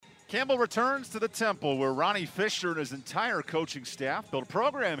Campbell returns to the Temple, where Ronnie Fisher and his entire coaching staff built a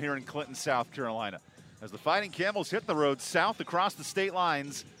program here in Clinton, South Carolina, as the Fighting Camels hit the road south across the state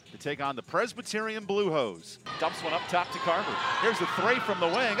lines to take on the Presbyterian Blue Hose. Dumps one up top to Carver. Here's a three from the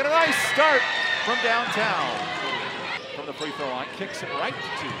wing, and a nice start from downtown. From the free throw line, kicks it right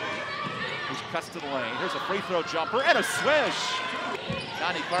to Tooley, who's cuts to the lane. Here's a free throw jumper and a swish.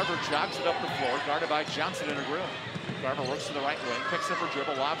 Nani Carver jogs it up the floor, guarded by Johnson and a grill. Carver works to the right wing, picks up her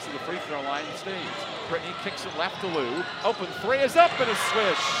dribble, lobs to the free throw line and stays. Brittany kicks it left to Lou. Open three is up and a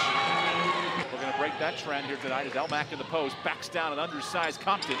swish. We're going to break that trend here tonight as Elmack in the post, backs down an undersized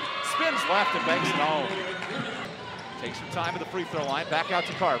Compton, spins left and banks it home. Takes her time at the free throw line, back out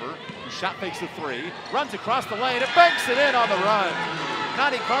to Carver, who shot fakes the three, runs across the lane, and banks it in on the run.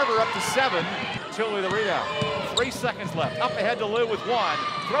 Nani Carver up to 7, Tooley the rebound. 3 seconds left, up ahead to Lou with 1,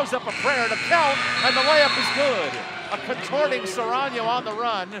 throws up a prayer to count, and the layup is good. A contorting Serrano on the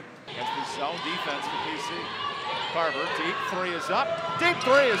run against the zone defense for PC. Carver, deep three is up, deep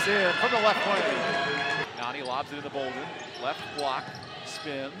three is in from the left wing. Nani lobs it into Bolden, left block,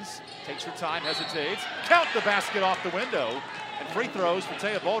 spins, takes her time, hesitates, count the basket off the window, and free throws for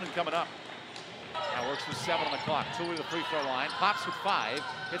Taya Bolden coming up. Now works with 7 on the clock. Tooley the free throw line, pops with 5,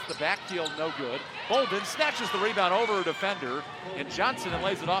 hits the backfield, no good. Bolden snatches the rebound over a defender, and Johnson and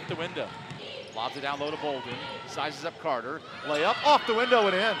lays it off the window. Lobs it down low to Bolden, sizes up Carter, layup off the window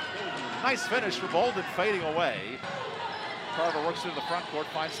and in. Nice finish for Bolden, fading away. Carver works into the front court,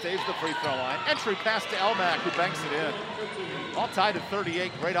 finds Staves the free throw line. Entry pass to Elmack, who banks it in. All tied at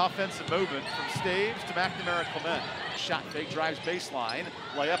 38, great offensive movement from Staves to McNamara Clement. Shot fake, drives baseline,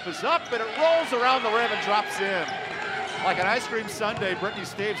 layup is up, and it rolls around the rim and drops in. Like an ice cream sundae, Brittany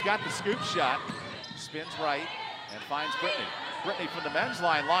Staves got the scoop shot. Spins right and finds Brittany. Brittany from the men's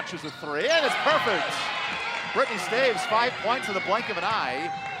line launches a three, and it's perfect. Brittany Staves, 5 points in the blink of an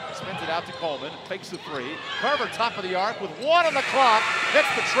eye. Spins it out to Coleman, fakes a three. Carver top of the arc with 1 on the clock, hits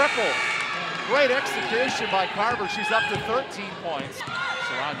the triple. Great execution by Carver, she's up to 13 points.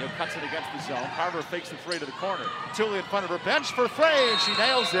 Serrano cuts it against the zone. Carver fakes the three to the corner. Tooley in front of her bench for 3, and she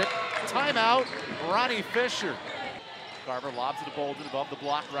nails it. Timeout, Ronnie Fisher. Carver lobs it to Bolden above the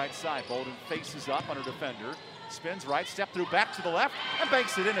block right side. Bolden faces up on her defender. Spins right, step through back to the left, and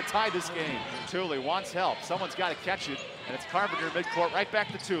banks it in to tie this game. Tooley wants help. Someone's got to catch it, and it's Carver near midcourt, right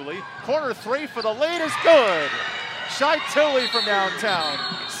back to Tooley. Corner 3 for the lead is good. Shy Tooley from downtown.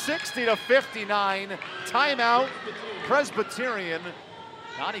 60-59. Timeout, Presbyterian.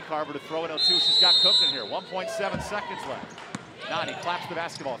 Nani Carver to throw it out too. She's got cooking here. 1.7 seconds left. Nani claps the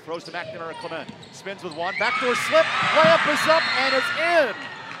basketball, throws to McNamara Clement. Spins with 1, backdoor slip, layup is up, and it's in.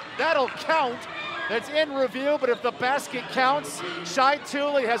 That'll count. It's in review, but if the basket counts, Shy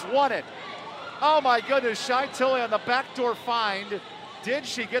Tooley has won it. Oh my goodness, Shy Tooley on the backdoor find. Did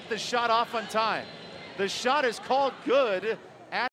she get the shot off on time? The shot is called good,